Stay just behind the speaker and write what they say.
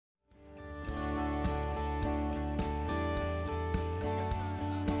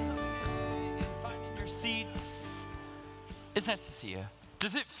It's nice to see you.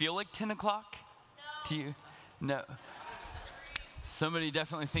 Does it feel like 10 o'clock to you? No. Somebody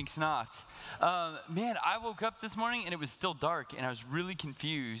definitely thinks not. Man, I woke up this morning and it was still dark and I was really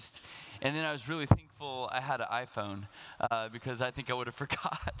confused. And then I was really thankful I had an iPhone because I think I would have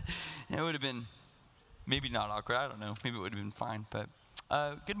forgot. It would have been maybe not awkward. I don't know. Maybe it would have been fine. But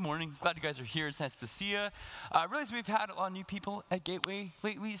good morning. Glad you guys are here. It's nice to see you. I realize we've had a lot of new people at Gateway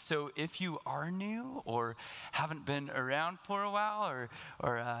lately. So if you are new or haven't been around for a while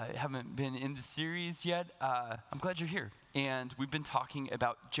or haven't been in the series yet, I'm glad you're here. And we've been talking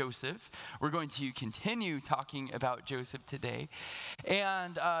about Joseph. We're going to continue talking about Joseph today.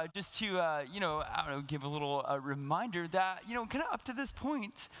 And just to, I don't know, give a little reminder that, kind of up to this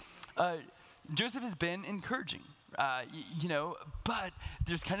point, Joseph has been encouraging. But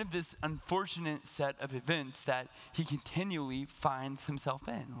there's kind of this unfortunate set of events that he continually finds himself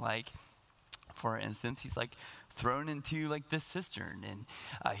in. Like, for instance, he's like thrown into like this cistern, and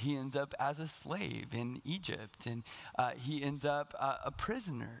he ends up as a slave in Egypt, and he ends up a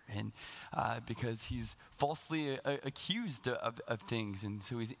prisoner, and because he's falsely accused of things, and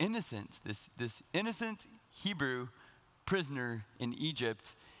so he's innocent. This innocent Hebrew prisoner in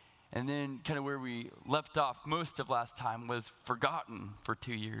Egypt. And then kind of where we left off most of last time was forgotten for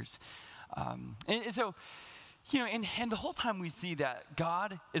 2 years. And so, and the whole time we see that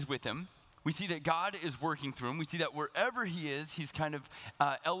God is with him. We see that God is working through him. We see that wherever he is, he's kind of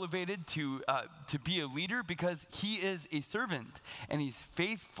elevated to be a leader because he is a servant and he's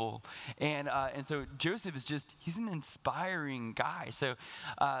faithful. And so Joseph is he's an inspiring guy. So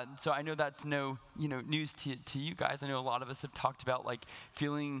I know that's no, news to you guys. I know a lot of us have talked about like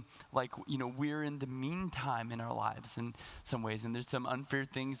feeling like, we're in the meantime in our lives in some ways. And there's some unfair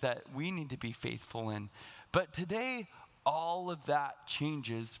things that we need to be faithful in. But today, all of that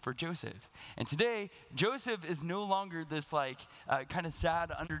changes for Joseph. And today, Joseph is no longer this kind of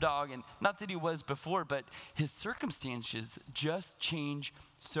sad underdog, and not that he was before, but his circumstances just change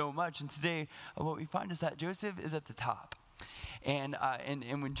so much. And today, what we find is that Joseph is at the top. And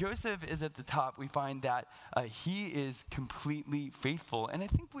when Joseph is at the top, we find that he is completely faithful. And I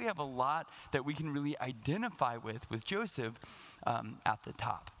think we have a lot that we can really identify with Joseph at the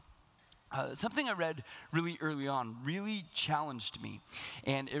top. Something I read really early on really challenged me,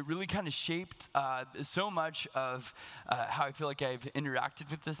 and it really kind of shaped so much of how I feel like I've interacted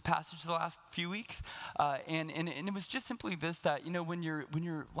with this passage the last few weeks. And it was just simply this: that when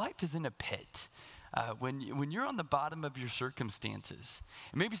your life is in a pit, when you're on the bottom of your circumstances,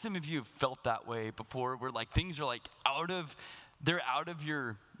 and maybe some of you have felt that way before, where like things are like out of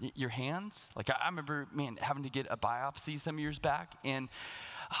your hands. Like I remember, having to get a biopsy some years back, and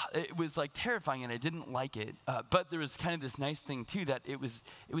it was like terrifying, and I didn't like it. But there was kind of this nice thing too, that it was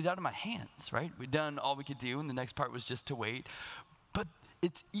out of my hands, right? We'd done all we could do, and the next part was just to wait. But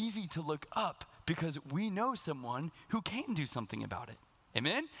it's easy to look up because we know someone who can do something about it.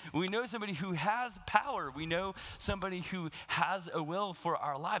 Amen? We know somebody who has power. We know somebody who has a will for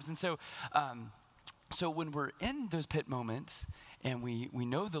our lives. And so when we're in those pit moments and we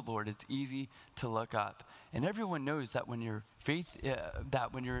know the Lord, it's easy to look up. And everyone knows that when your faith,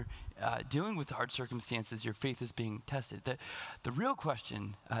 when you're dealing with hard circumstances, your faith is being tested. The real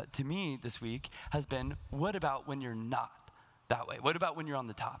question to me this week has been, what about when you're not that way? What about when you're on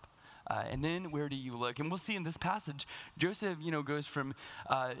the top? And then where do you look? And we'll see in this passage, Joseph, goes from,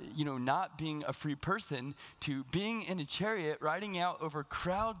 not being a free person to being in a chariot riding out over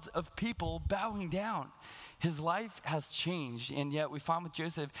crowds of people bowing down. His life has changed, and yet we find with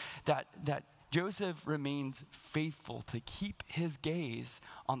Joseph that Joseph remains faithful to keep his gaze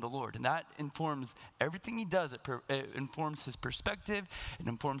on the Lord. And that informs everything he does. It informs his perspective, it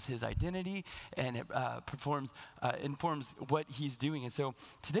informs his identity, and it informs what he's doing. And so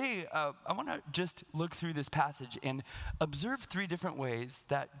today, I want to just look through this passage and observe 3 different ways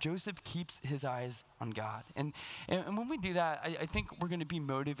that Joseph keeps his eyes on God. And when we do that, I think we're going to be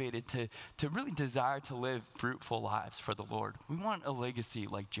motivated to really desire to live fruitful lives for the Lord. We want a legacy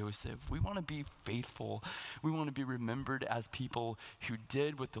like Joseph. We want to be faithful. We want to be remembered as people who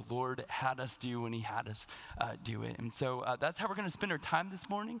did what the Lord had us do when he had us do it. And so that's how we're going to spend our time this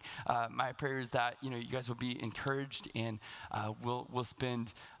morning. My prayer is that you guys will be encouraged, and we'll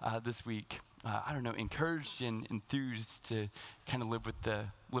spend this week encouraged and enthused to kind of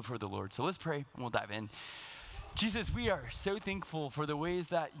live for the Lord. So let's pray and we'll dive in. Jesus, we are so thankful for the ways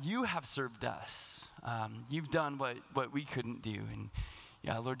that you have served us. You've done what we couldn't do, and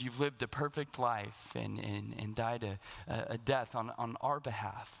yeah, Lord, you've lived a perfect life and died a death on our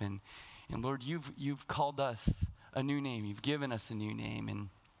behalf. And Lord, you've called us a new name. You've given us a new name. And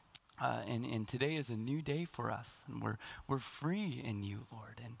And today is a new day for us, and we're free in you,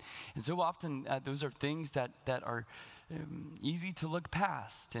 Lord. And so often those are things that are easy to look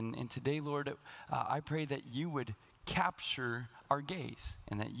past. And today, Lord, I pray that you would capture our gaze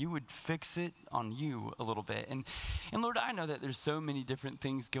and that you would fix it on you a little bit. And Lord, I know that there's so many different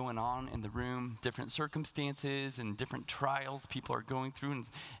things going on in the room, different circumstances and different trials people are going through. And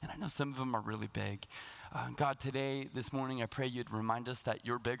I know some of them are really big. God, today, this morning, I pray you'd remind us that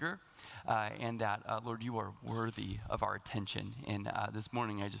you're bigger and that, Lord, you are worthy of our attention. And this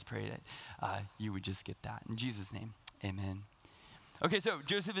morning, I just pray that you would just get that. In Jesus' name, amen. Okay, so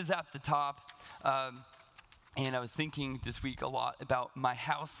Joseph is at the top. And I was thinking this week a lot about my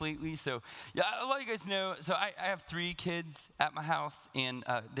house lately. So, yeah, a lot of you guys know. So I have 3 kids at my house, and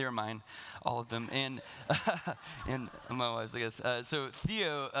they're mine, all of them, and and my wife's, I guess. So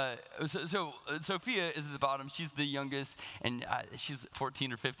Theo, so Sophia is at the bottom. She's the youngest, and she's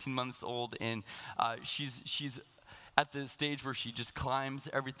 14 or 15 months old, and she's at the stage where she just climbs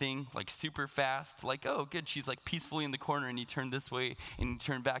everything like super fast, like, oh, good, she's like peacefully in the corner, and you turn this way and you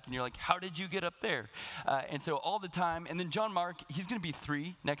turn back, and you're like, how did you get up there? And so all the time, and then John Mark, he's gonna be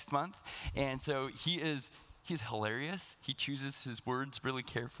 3 next month, and so he's hilarious. He chooses his words really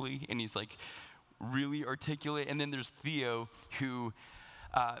carefully, and he's like really articulate. And then there's Theo, who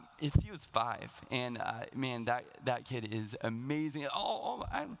Theo's 5, and man, that kid is amazing.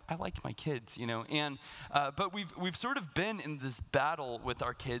 I like my kids, you know, and but we've sort of been in this battle with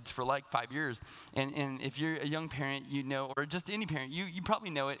our kids for like 5 years, and if you're a young parent, you know, or just any parent, you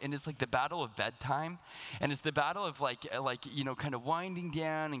probably know it, and it's like the battle of bedtime, and it's the battle of like you know, kind of winding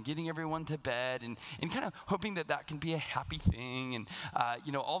down and getting everyone to bed, and kind of hoping that can be a happy thing, and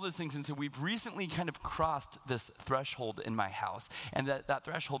you know, all those things. And so we've recently kind of crossed this threshold in my house, and that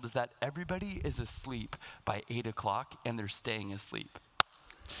threshold is that everybody is asleep by 8 o'clock, and they're staying asleep.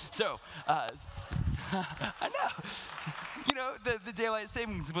 So, I know, you know, the daylight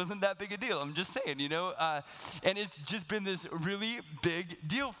savings wasn't that big a deal. I'm just saying, you know, and it's just been this really big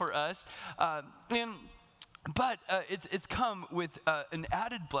deal for us, But it's come with an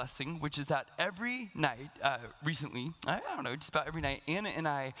added blessing, which is that every night, recently, I don't know, just about every night, Anna and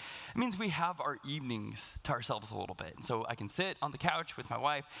I, it means we have our evenings to ourselves a little bit. And so I can sit on the couch with my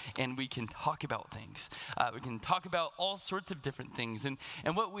wife, and we can talk about things. We can talk about all sorts of different things. And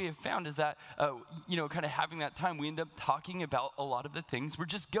what we have found is that, you know, kind of having that time, we end up talking about a lot of the things we're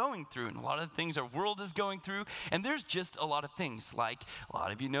just going through, and a lot of the things our world is going through. And there's just a lot of things, like a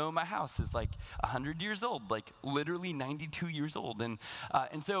lot of you know my house is like 100 years old, like literally 92 years old. And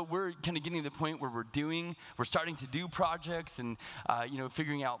so we're kind of getting to the point where we're starting to do projects, and, you know,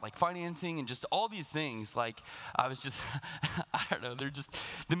 figuring out like financing and just all these things. Like I was just, I don't know, they're just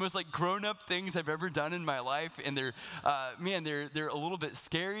the most like grown up things I've ever done in my life. And they're a little bit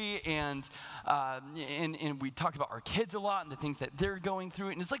scary. And we talk about our kids a lot and the things that they're going through.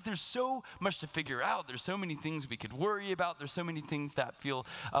 And it's like, there's so much to figure out. There's so many things we could worry about. There's so many things that feel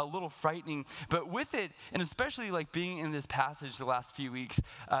a little frightening, but with it, and especially like being in this passage the last few weeks,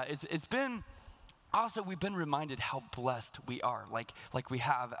 it's been also, we've been reminded how blessed we are. Like we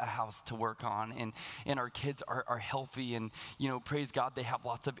have a house to work on, and our kids are healthy, and, you know, praise God, they have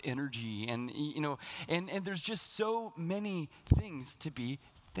lots of energy, and, you know, and there's just so many things to be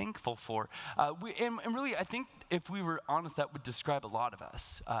thankful for. And really, I think if we were honest, that would describe a lot of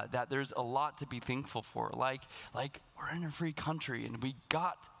us, that there's a lot to be thankful for. Like we're in a free country, and we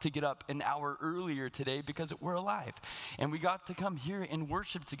got to get up an hour earlier today because we're alive. And we got to come here and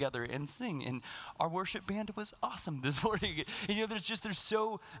worship together and sing. And our worship band was awesome this morning. And, you know, there's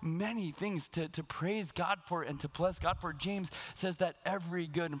so many things to praise God for and to bless God for. James says that every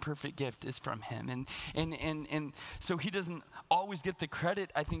good and perfect gift is from him. And so he doesn't always get the credit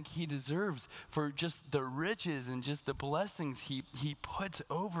I think he deserves for just the riches and just the blessings he puts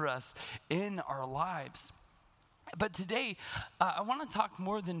over us in our lives. But today, I want to talk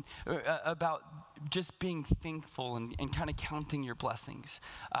more than about just being thankful and kind of counting your blessings,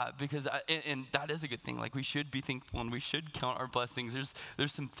 because and that is a good thing. Like, we should be thankful and we should count our blessings.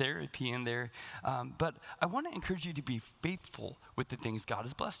 There's some therapy in there, but I want to encourage you to be faithful with the things God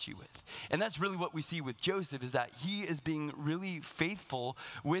has blessed you with. And that's really what we see with Joseph, is that he is being really faithful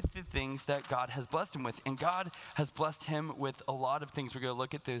with the things that God has blessed him with. And God has blessed him with a lot of things. We're going to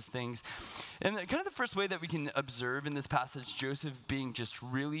look at those things. And kind of the first way that we can observe in this passage Joseph being just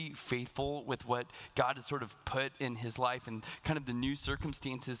really faithful with what God has sort of put in his life and kind of the new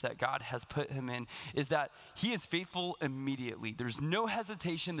circumstances that God has put him in, is that he is faithful immediately. There's no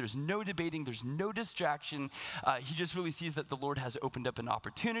hesitation, there's no debating, there's no distraction. He just really sees that the Lord has has opened up an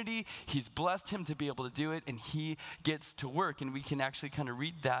opportunity. He's blessed him to be able to do it, and he gets to work. And we can actually kind of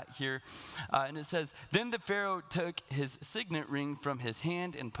read that here. And it says, then the Pharaoh took his signet ring from his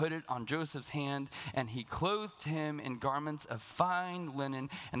hand and put it on Joseph's hand, and he clothed him in garments of fine linen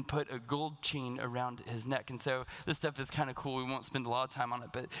and put a gold chain around his neck. And so this stuff is kind of cool. We won't spend a lot of time on it,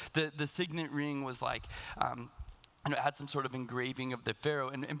 but the signet ring was like, and it had some sort of engraving of the Pharaoh.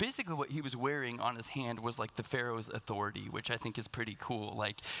 And basically what he was wearing on his hand was like the Pharaoh's authority, which I think is pretty cool.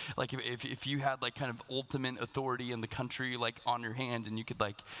 Like if you had like kind of ultimate authority in the country, like on your hand, and you could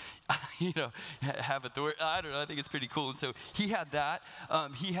like, have authority. I don't know, I think it's pretty cool. And so he had that.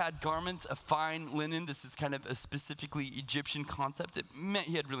 He had garments of fine linen. This is kind of a specifically Egyptian concept. It meant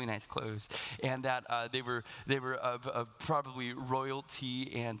he had really nice clothes, and that they were of probably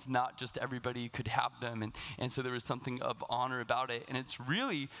royalty, and not just everybody could have them. And so there was something of honor about it. And it's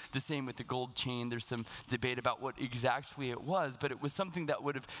really the same with the gold chain. There's some debate about what exactly it was, but it was something that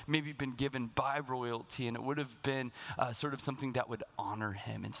would have maybe been given by royalty, and it would have been sort of something that would honor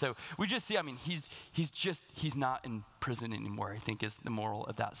him. And so we just see, he's not in prison anymore, I think is the moral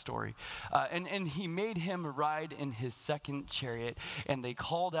of that story. And he made him ride in his second chariot, and they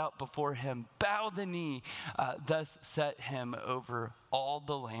called out before him, bow the knee, thus set him over all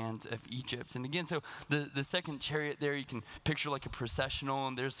the land of Egypt. And again, so the second chariot there, you can picture like a processional,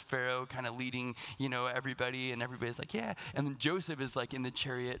 and there's Pharaoh kind of leading, everybody, and everybody's like, yeah. And then Joseph is like in the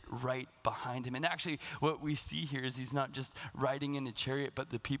chariot right behind him. And actually what we see here is he's not just riding in a chariot, but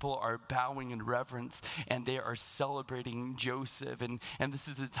the people are bowing in reverence, and they are celebrating Joseph. And this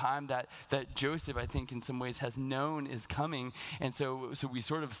is a time that Joseph, I think in some ways, has known is coming. And so we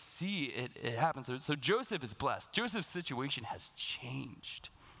sort of see it happen. So Joseph is blessed. Joseph's situation has changed.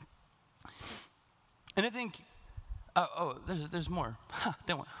 And I think, there's more.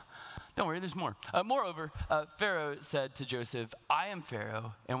 Don't worry, there's more. Moreover, Pharaoh said to Joseph, I am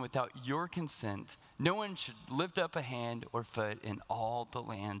Pharaoh, and without your consent, no one should lift up a hand or foot in all the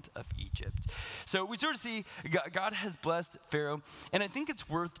land of Egypt. So we sort of see God has blessed Pharaoh, and I think it's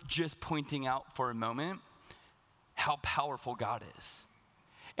worth just pointing out for a moment how powerful God is.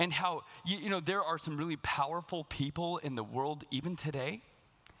 And how, there are some really powerful people in the world even today,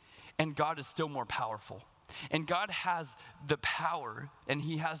 and God is still more powerful. And God has the power, and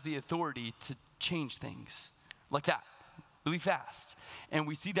he has the authority to change things like that, really fast. And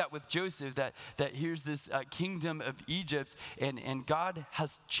we see that with Joseph, that here's this kingdom of Egypt, and God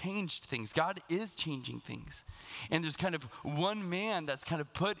has changed things. God is changing things. And there's kind of one man that's kind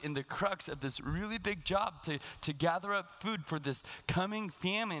of put in the crux of this really big job to gather up food for this coming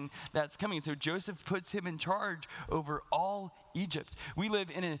famine that's coming. So Joseph puts him in charge over all Egypt. We live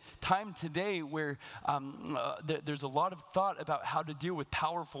in a time today where there's a lot of thought about how to deal with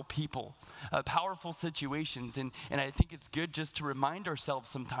powerful people, powerful situations. And I think it's good just to remind ourselves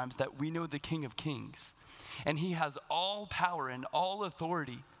sometimes that we know the King of Kings, and he has all power and all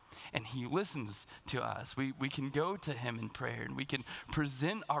authority, and he listens to us. We can go to him in prayer, and we can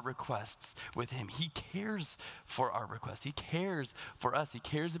present our requests with him. He cares for our requests. He cares for us. He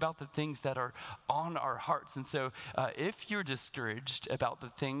cares about the things that are on our hearts. And so if you're discouraged about the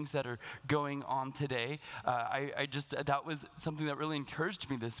things that are going on today, that was something that really encouraged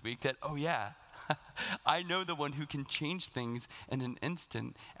me this week, that, oh yeah, I know the one who can change things in an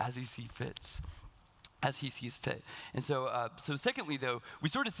instant as he sees fit. And so secondly, though, we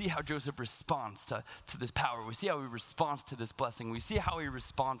sort of see how Joseph responds to this power. We see how he responds to this blessing. We see how he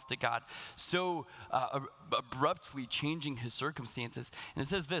responds to God so abruptly changing his circumstances. And it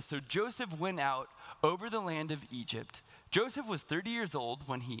says this, so Joseph went out over the land of Egypt. Joseph was 30 years old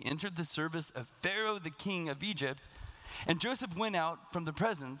when he entered the service of Pharaoh, the king of Egypt. And Joseph went out from the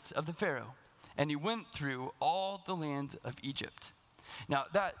presence of the Pharaoh, and he went through all the land of Egypt. Now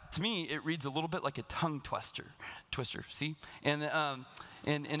that, to me, it reads a little bit like a tongue twister, see? And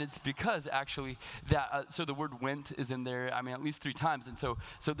it's because actually that, so the word went is in there, at least 3 times. And so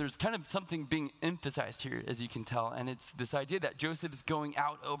there's kind of something being emphasized here, as you can tell. And it's this idea that Joseph is going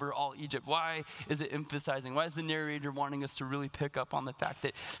out over all Egypt. Why is it emphasizing? Why is the narrator wanting us to really pick up on the fact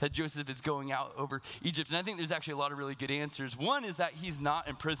that Joseph is going out over Egypt? And I think there's actually a lot of really good answers. One is that he's not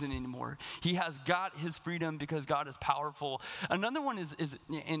in prison anymore. He has got his freedom because God is powerful. Another one is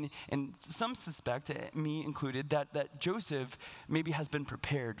and some suspect, me included, that Joseph maybe has been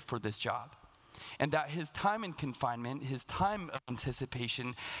prepared for this job. And that his time in confinement, his time of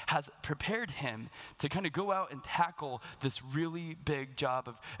anticipation has prepared him to kind of go out and tackle this really big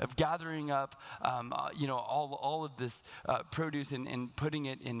job of gathering up, all of this produce and putting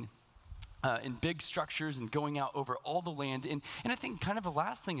it in in big structures and going out over all the land. And I think kind of the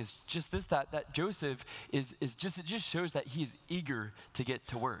last thing is just this, that Joseph is just, it just shows that he's eager to get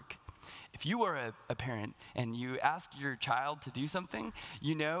to work. If you are a parent and you ask your child to do something,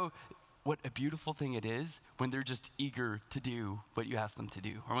 you know what a beautiful thing it is when they're just eager to do what you ask them to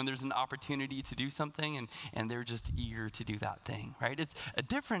do, or when there's an opportunity to do something and they're just eager to do that thing, right? It's a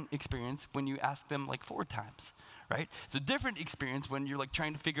different experience when you ask them like 4 times, right? It's a different experience when you're like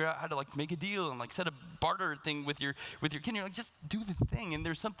trying to figure out how to like make a deal and like set a barter thing with your kid. You're like, just do the thing. And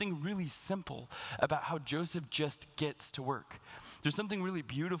there's something really simple about how Joseph just gets to work. There's something really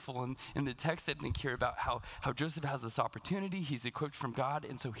beautiful in the text, I think, here about how Joseph has this opportunity. He's equipped from God,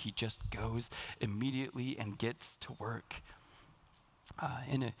 and so he just goes immediately and gets to work.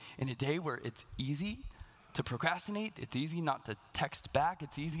 In a day where it's easy to procrastinate, it's easy not to text back,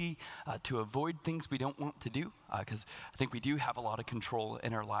 it's easy to avoid things we don't want to do, because I think we do have a lot of control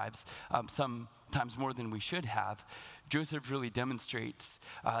in our lives, sometimes more than we should have. Joseph really demonstrates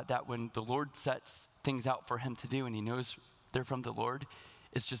that when the Lord sets things out for him to do and he knows they're from the Lord,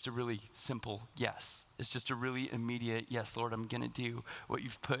 it's just a really simple yes. It's just a really immediate, yes, Lord, I'm going to do what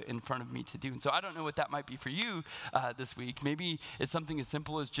you've put in front of me to do. And so I don't know what that might be for you this week. Maybe it's something as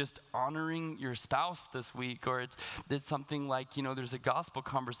simple as just honoring your spouse this week, or it's something like, there's a gospel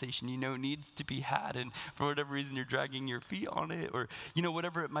conversation needs to be had, and for whatever reason you're dragging your feet on it, or,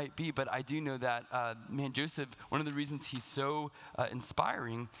 whatever it might be. But I do know that, Joseph, one of the reasons he's so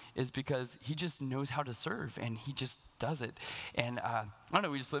inspiring is because he just knows how to serve, and he just does it. And I don't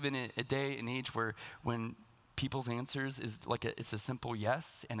know, we just live in a day and age when people's answers is like it's a simple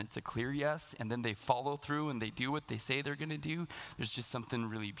yes, and it's a clear yes, and then they follow through and they do what they say they're going to do. There's just something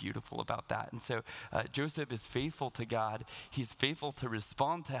really beautiful about that. And so Joseph is faithful to God. He's faithful to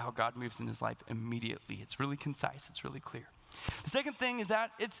respond to how God moves in his life immediately. It's really concise. It's really clear. The second thing is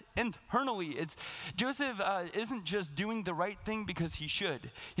that it's internally. Joseph isn't just doing the right thing because he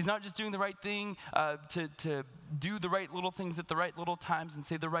should. He's not just doing the right thing to do the right little things at the right little times and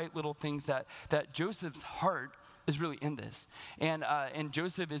say the right little things. That Joseph's heart is really in this. And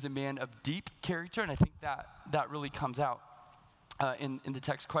Joseph is a man of deep character, and I think that really comes out in the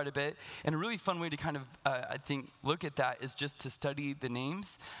text quite a bit. And a really fun way to kind of, I think, look at that is just to study the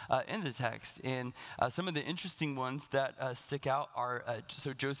names in the text. And some of the interesting ones that stick out are,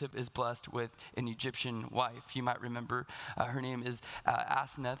 so Joseph is blessed with an Egyptian wife. You might remember her name is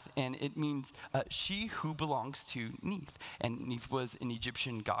Asenath, and it means she who belongs to Neith. And Neith was an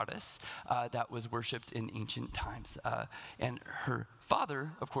Egyptian goddess that was worshipped in ancient times. And her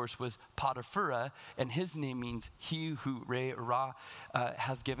father, of course, was Potipharah, and his name means he who Ra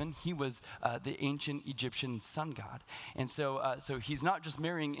has given. He was the ancient Egyptian sun god. And so he's not just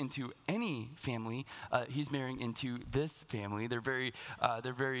marrying into any family, he's marrying into this family. They're very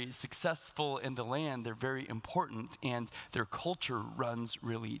successful in the land, they're very important, and their culture runs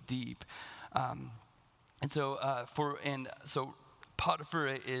really deep. And so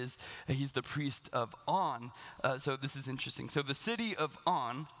Potiphar he's the priest of On. So this is interesting. So the city of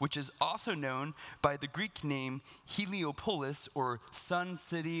On, which is also known by the Greek name Heliopolis, or Sun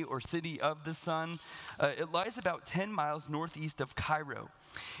City, or City of the Sun, it lies about 10 miles northeast of Cairo.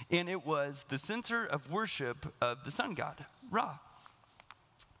 And it was the center of worship of the sun god, Ra,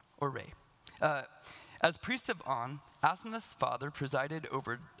 or Re. As priest of On, Asenath's father presided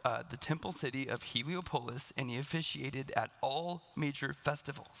over the temple city of Heliopolis, and he officiated at all major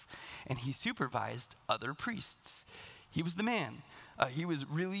festivals, and he supervised other priests. He was the man. He was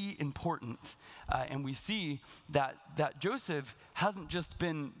really important, and we see that Joseph hasn't just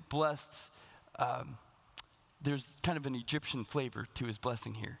been blessed. There's kind of an Egyptian flavor to his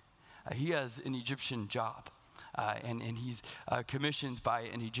blessing here. He has an Egyptian job. And he's commissioned by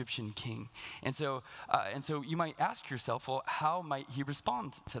an Egyptian king. And so you might ask yourself, well, how might he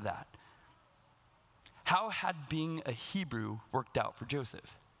respond to that? How had being a Hebrew worked out for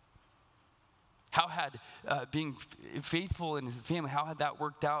Joseph? How had being faithful in his family, how had that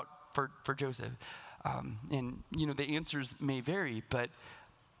worked out for Joseph? And the answers may vary, but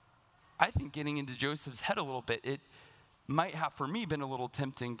I think getting into Joseph's head a little bit, it might have for me been a little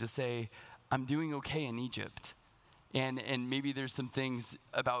tempting to say, I'm doing okay in Egypt. And maybe there's some things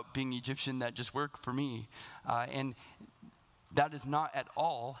about being Egyptian that just work for me. And that is not at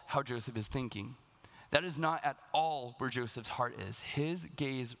all how Joseph is thinking. That is not at all where Joseph's heart is. His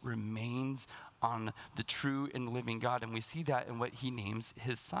gaze remains on the true and living God. And we see that in what he names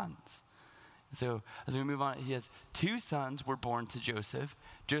his sons. So as we move on, he has 2 sons were born to Joseph.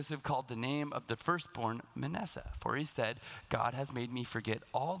 Joseph called the name of the firstborn Manasseh, for he said, God has made me forget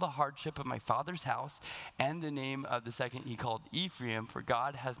all the hardship of my father's house. And the name of the second he called Ephraim, for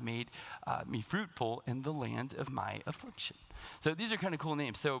God has made me fruitful in the land of my affliction. So these are kind of cool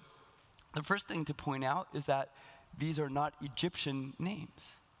names. So the first thing to point out is that these are not Egyptian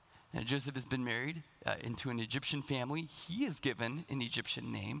names. Now, Joseph has been married into an Egyptian family. He is given an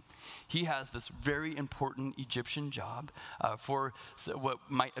Egyptian name. He has this very important Egyptian job for what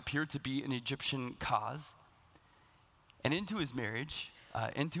might appear to be an Egyptian cause. And into his marriage,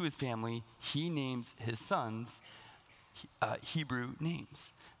 into his family, he names his sons Hebrew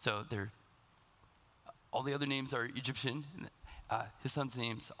names. So all the other names are Egyptian. His sons'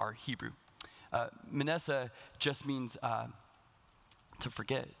 names are Hebrew. Manasseh just means to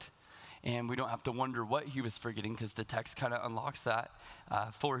forget. And we don't have to wonder what he was forgetting because the text kind of unlocks that.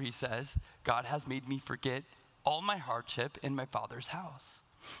 For he says, God has made me forget all my hardship in my father's house.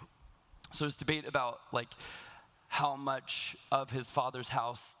 So there's debate about how much of his father's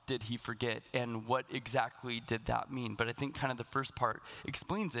house did he forget and what exactly did that mean. But I think kind of the first part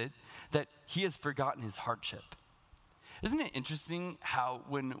explains it, that he has forgotten his hardship. Isn't it interesting how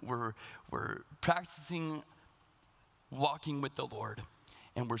when we're practicing walking with the Lord,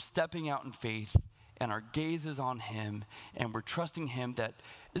 and we're stepping out in faith, and our gaze is on him, and we're trusting him, that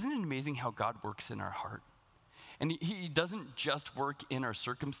isn't it amazing how God works in our heart? And he doesn't just work in our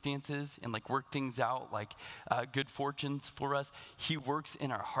circumstances and work things out like good fortunes for us. He works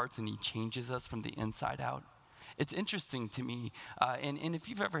in our hearts and he changes us from the inside out. It's interesting to me, and if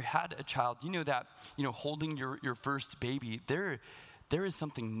you've ever had a child, you know that, holding your first baby, there is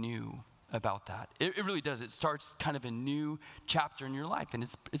something new about that. It really does. It starts kind of a new chapter in your life, and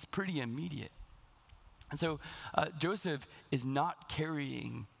it's pretty immediate. And so Joseph is not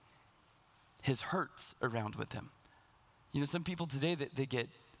carrying his hurts around with him. Some people today that they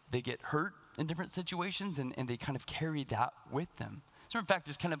get hurt in different situations, and they kind of carry that with them. So in fact,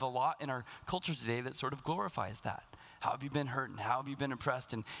 there's kind of a lot in our culture today that sort of glorifies that. How have you been hurt, and how have you been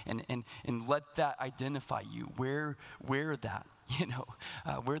oppressed, and let that identify you. Wear that.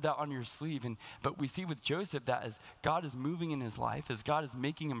 Wear that on your sleeve. But we see with Joseph that as God is moving in his life, as God is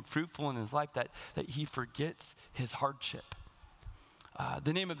making him fruitful in his life, that he forgets his hardship.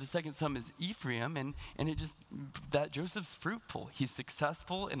 The name of the second son is Ephraim, and that Joseph's fruitful. He's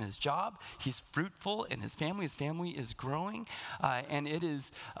successful in his job. He's fruitful in his family. His family is growing, and it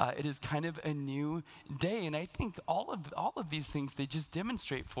is kind of a new day. And I think all of these things, they just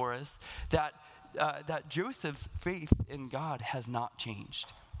demonstrate for us that Joseph's faith in God has not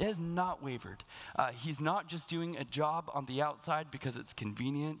changed. It has not wavered. He's not just doing a job on the outside because it's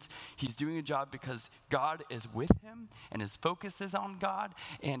convenient. He's doing a job because God is with him and his focus is on God,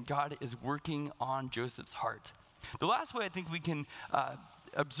 and God is working on Joseph's heart. The last way I think we can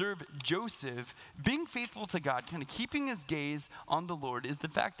observe Joseph being faithful to God, kind of keeping his gaze on the Lord, is the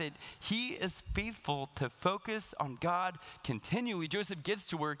fact that he is faithful to focus on God continually. Joseph gets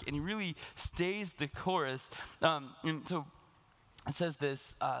to work and he really stays the course. And so it says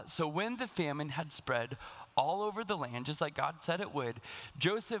this, so when the famine had spread all over the land, just like God said it would,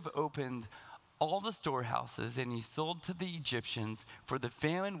 Joseph opened all the storehouses and he sold to the Egyptians, for the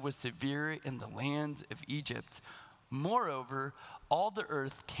famine was severe in the land of Egypt. Moreover, all the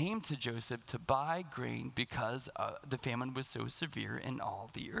earth came to Joseph to buy grain because the famine was so severe in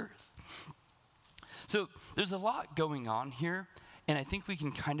all the earth. So there's a lot going on here, and I think we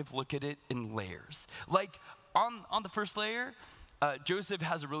can kind of look at it in layers. Like on the first layer, Joseph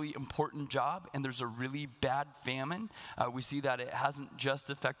has a really important job, and there's a really bad famine. We see that it hasn't just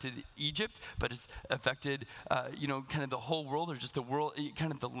affected Egypt, but it's affected, kind of the whole world, or just the world,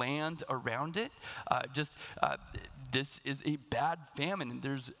 kind of the land around it. This is a bad famine, and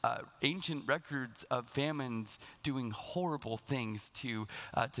there's ancient records of famines doing horrible things to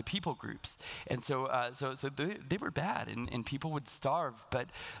people groups, and so they were bad, and people would starve.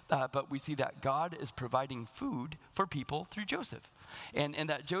 But we see that God is providing food for people through Joseph. And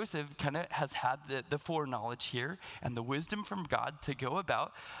that Joseph kind of has had the foreknowledge here and the wisdom from God to go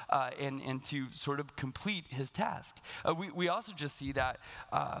about and to sort of complete his task. We also just see that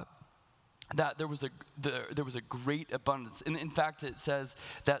there was a great abundance. And in fact, it says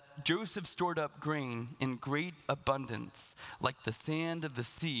that Joseph stored up grain in great abundance, like the sand of the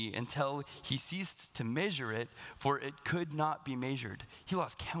sea, until he ceased to measure it, for it could not be measured. He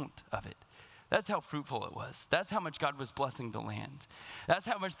lost count of it. That's how fruitful it was. That's how much God was blessing the land. That's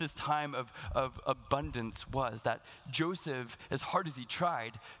how much this time of abundance was, that Joseph, as hard as he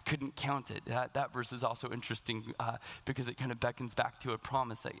tried, couldn't count it. That verse is also interesting because it kind of beckons back to a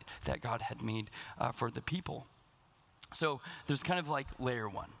promise that God had made for the people. So there's kind of like layer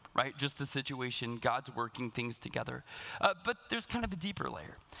one, right? Just the situation, God's working things together. But there's kind of a deeper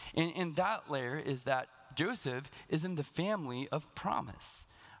layer. And that layer is that Joseph is in the family of promise.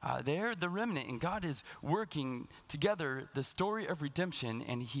 They're the remnant, and God is working together the story of redemption,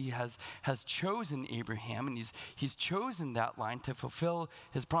 and he has chosen Abraham, and he's chosen that line to fulfill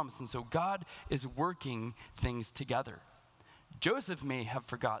his promise. And so God is working things together. Joseph may have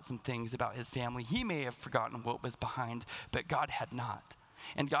forgot some things about his family. He may have forgotten what was behind, but God had not.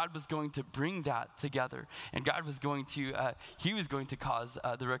 And God was going to bring that together. And God was going to, he was going to cause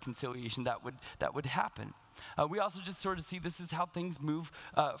the reconciliation that would happen. We also just sort of see this is how things move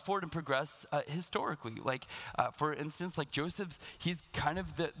forward and progress historically. Like, for instance, like Joseph's, he's kind of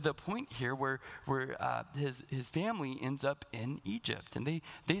the point here where his family ends up in Egypt. And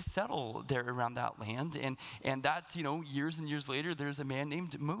they settle there around that land. And that's, years and years later, there's a man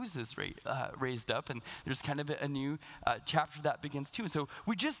named Moses raised up. And there's kind of a new chapter that begins too. So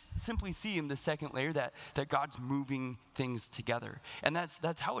we just simply see in the second layer that God's moving things together. And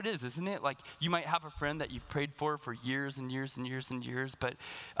that's how it is, isn't it? Like, you might have a friend that you've prayed for years and years and years and years, but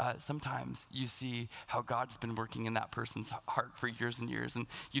sometimes you see how God's been working in that person's heart for years and years, and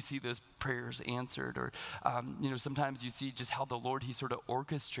you see those prayers answered. Or sometimes you see just how the Lord, he sort of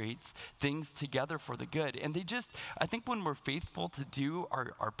orchestrates things together for the good. And I think when we're faithful to do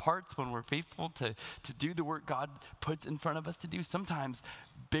our parts, when we're faithful to do the work God puts in front of us to do, sometimes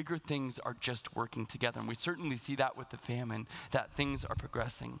bigger things are just working together. And we certainly see that with the famine, that things are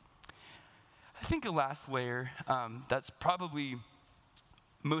progressing. I think a last layer that's probably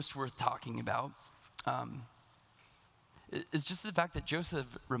most worth talking about is just the fact that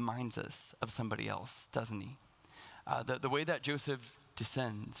Joseph reminds us of somebody else, doesn't he? The way that Joseph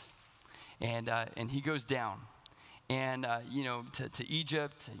descends and he goes down and, to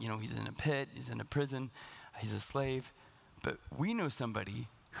Egypt. He's in a pit, he's in a prison, he's a slave. But we know somebody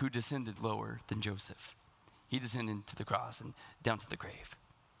who descended lower than Joseph. He descended to the cross and down to the grave.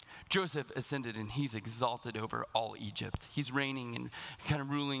 Joseph ascended and he's exalted over all Egypt. He's reigning and kind of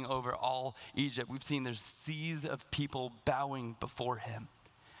ruling over all Egypt. We've seen there's seas of people bowing before him.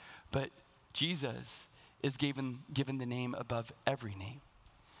 But Jesus is given the name above every name.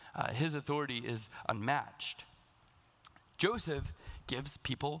 His authority is unmatched. Joseph gives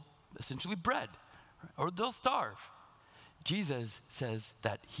people essentially bread, or they'll starve. Jesus says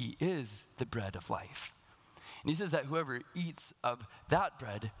that he is the bread of life. And he says that whoever eats of that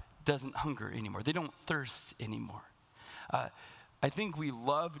bread doesn't hunger anymore. They don't thirst anymore. I think we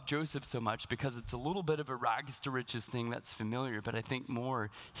love Joseph so much because it's a little bit of a rags to riches thing that's familiar, but I think more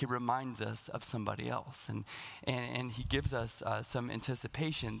he reminds us of somebody else. And he gives us some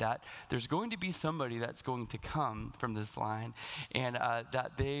anticipation that there's going to be somebody that's going to come from this line, and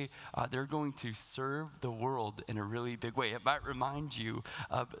that they're going to serve the world in a really big way. It might remind you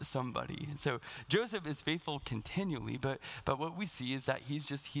of somebody. And so Joseph is faithful continually, but what we see is that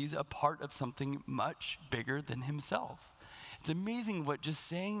he's a part of something much bigger than himself. It's amazing what just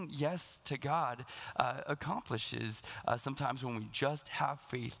saying yes to God accomplishes sometimes when we just have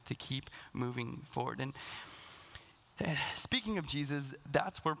faith to keep moving forward. And speaking of Jesus,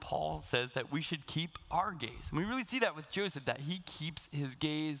 that's where Paul says that we should keep our gaze. And we really see that with Joseph, that he keeps his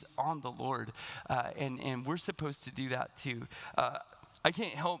gaze on the Lord. And we're supposed to do that too. I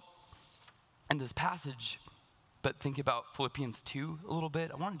can't help in this passage but think about Philippians 2 a little bit.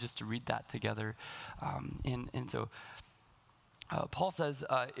 I wanted just to read that together. And so Paul says,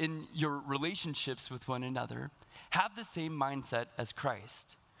 in your relationships with one another, have the same mindset as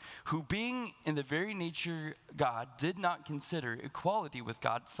Christ, who being in the very nature God, did not consider equality with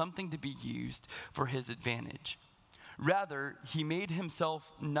God something to be used for his advantage. Rather, he made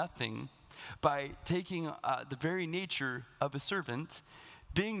himself nothing by taking the very nature of a servant,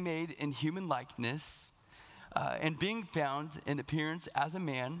 being made in human likeness, and being found in appearance as a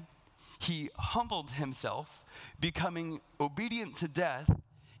man. He humbled himself, becoming obedient to death,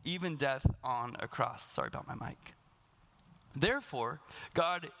 even death on a cross. Sorry about my mic. Therefore,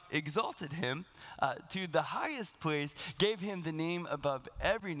 God exalted him to the highest place, gave him the name above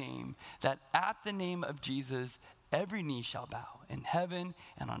every name, that at the name of Jesus, every knee shall bow, in heaven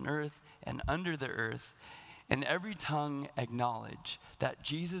and on earth and under the earth, and every tongue acknowledge that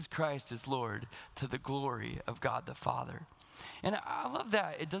Jesus Christ is Lord, to the glory of God the Father. And I love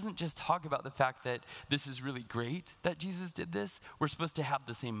that it doesn't just talk about the fact that this is really great that Jesus did this. We're supposed to have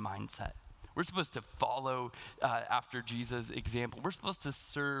the same mindset. We're supposed to follow after Jesus' example. We're supposed to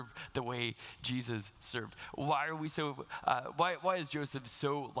serve the way Jesus served. Why are we so, why is Joseph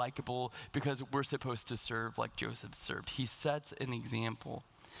so likable? Because we're supposed to serve like Joseph served. He sets an example.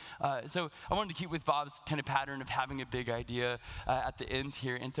 So I wanted to keep with Bob's kind of pattern of having a big idea at the end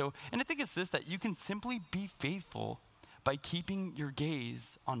here. And I think it's this, that you can simply be faithful by keeping your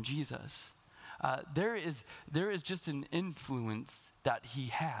gaze on Jesus. There is just an influence that he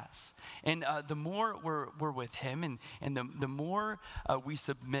has. And the more we're with him and the more we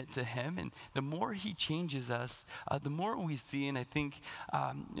submit to him and the more he changes us, the more we see, and I think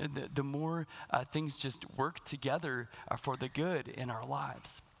the more things just work together for the good in our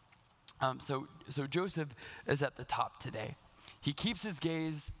lives. So Joseph is at the top today. He keeps his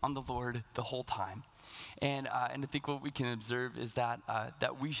gaze on the Lord the whole time. And I think what we can observe is that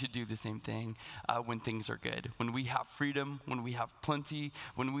we should do the same thing when things are good. When we have freedom, when we have plenty,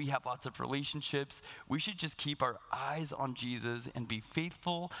 when we have lots of relationships, we should just keep our eyes on Jesus and be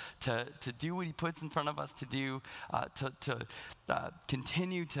faithful to do what he puts in front of us to do, to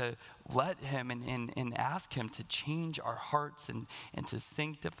continue to let him and ask him to change our hearts and to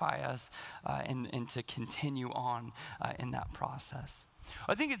sanctify us and to continue on in that process.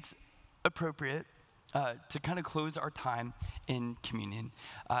 I think it's appropriate to kind of close our time in communion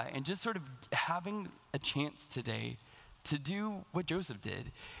and just sort of having a chance today to do what Joseph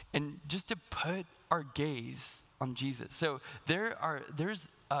did and just to put our gaze on Jesus. So there's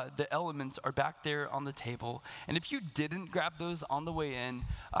the elements are back there on the table, and if you didn't grab those on the way in,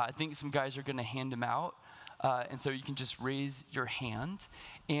 I think some guys are going to hand them out, and so you can just raise your hand,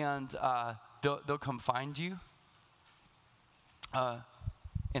 and they'll come find you.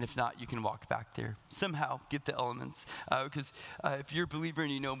 And if not, you can walk back there. Somehow get the elements. Because if you're a believer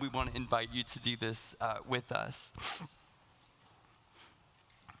and you know, we want to invite you to do this with us.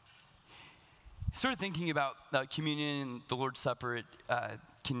 Sort of thinking about communion and the Lord's Supper,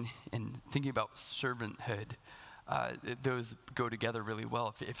 and thinking about servanthood, those go together really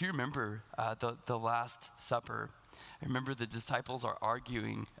well. If you remember the Last Supper, I remember the disciples are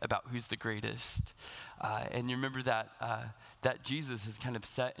arguing about who's the greatest. And you remember that Jesus has kind of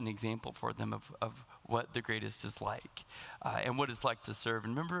set an example for them of what the greatest is like and what it's like to serve.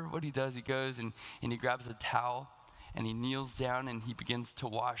 And remember what he does? He goes and he grabs a towel and he kneels down and he begins to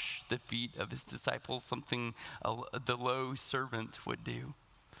wash the feet of his disciples, something the low servant would do.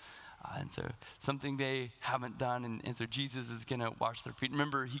 And so something they haven't done, and so Jesus is going to wash their feet.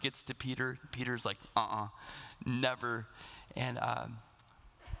 Remember, he gets to Peter. Peter's like, never. And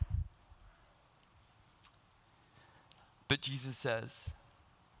but Jesus says,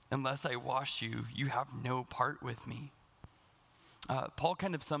 unless I wash you, you have no part with me. Paul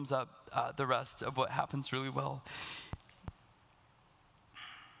kind of sums up the rest of what happens really well.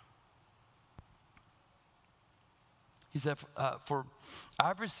 He said, for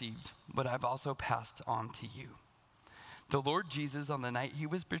I've received what I've also passed on to you. The Lord Jesus, on the night he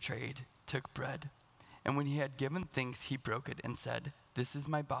was betrayed, took bread. And when he had given thanks, he broke it and said, this is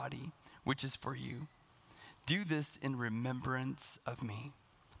my body, which is for you. Do this in remembrance of me.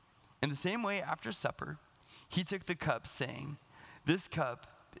 In the same way, after supper, he took the cup, saying, this cup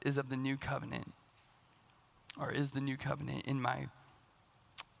is of the new covenant, or is the new covenant in my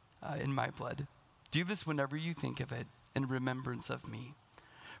blood. Do this whenever you think of it in remembrance of me.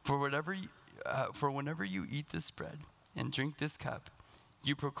 For whenever you eat this bread and drink this cup,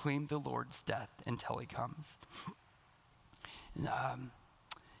 you proclaim the Lord's death until he comes.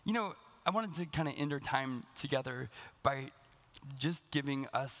 I wanted to kind of end our time together by just giving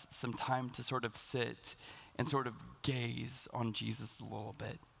us some time to sort of sit and sort of gaze on Jesus a little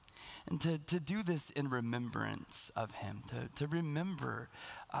bit. And to do this in remembrance of him, to remember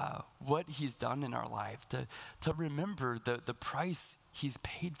what he's done in our life, to remember the price he's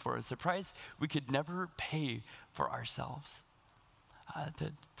paid for us, a price we could never pay for ourselves,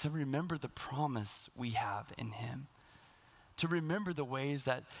 to remember the promise we have in him, to remember the ways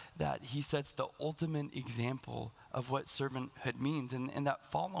that he sets the ultimate example of what servanthood means, and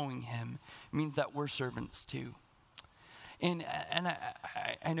that following him means that we're servants too. And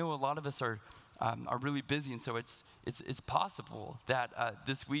I know a lot of us are really busy, and so it's possible that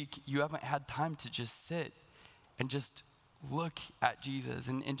this week you haven't had time to just sit and just look at Jesus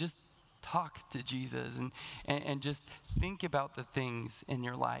and just talk to Jesus and just think about the things in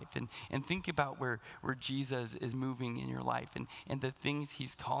your life and think about where Jesus is moving in your life and the things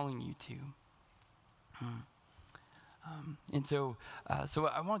he's calling you to. And so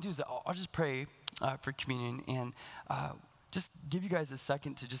what I want to do is I'll just pray for communion and just give you guys a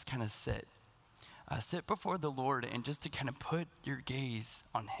second to just kind of sit before the Lord and just to kind of put your gaze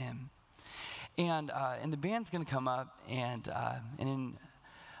on him. And the band's going to come up, and in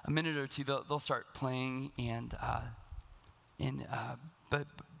a minute or two, they'll start playing. But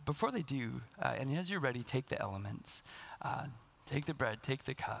before they do, and as you're ready, take the elements, take the bread, take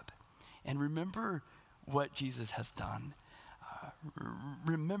the cup, and remember what Jesus has done.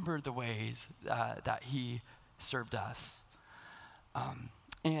 Remember the ways that he served us.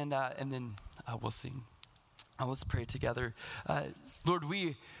 And then we'll sing. Let's pray together. Lord,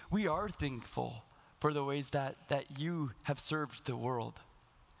 we are thankful for the ways that you have served the world.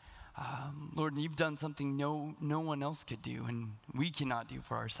 Lord, you've done something no one else could do, and we cannot do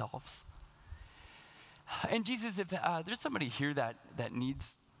for ourselves. And Jesus, if there's somebody here that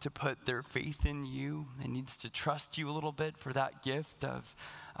needs to put their faith in you and needs to trust you a little bit for that gift of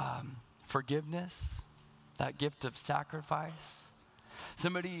forgiveness, that gift of sacrifice,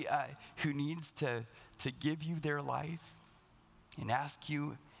 somebody who needs to give you their life and ask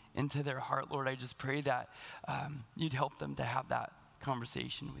you into their heart, Lord, I just pray that you'd help them to have that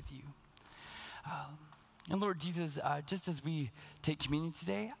conversation with you. And Lord Jesus, just as we take communion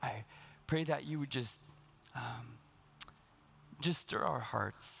today, I pray that you would just stir our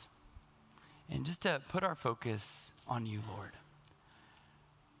hearts and just to put our focus on you, Lord.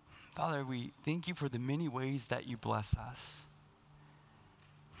 Father, we thank you for the many ways that you bless us.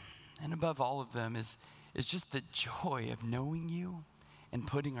 And above all of them is just the joy of knowing you and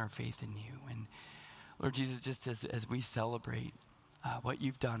putting our faith in you. And Lord Jesus, just as we celebrate what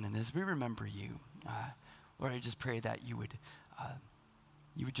you've done and as we remember you, Lord, I just pray that you would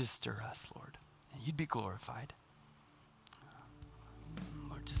just stir us, Lord, and you'd be glorified.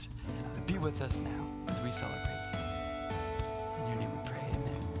 Lord, just be with us now as we celebrate.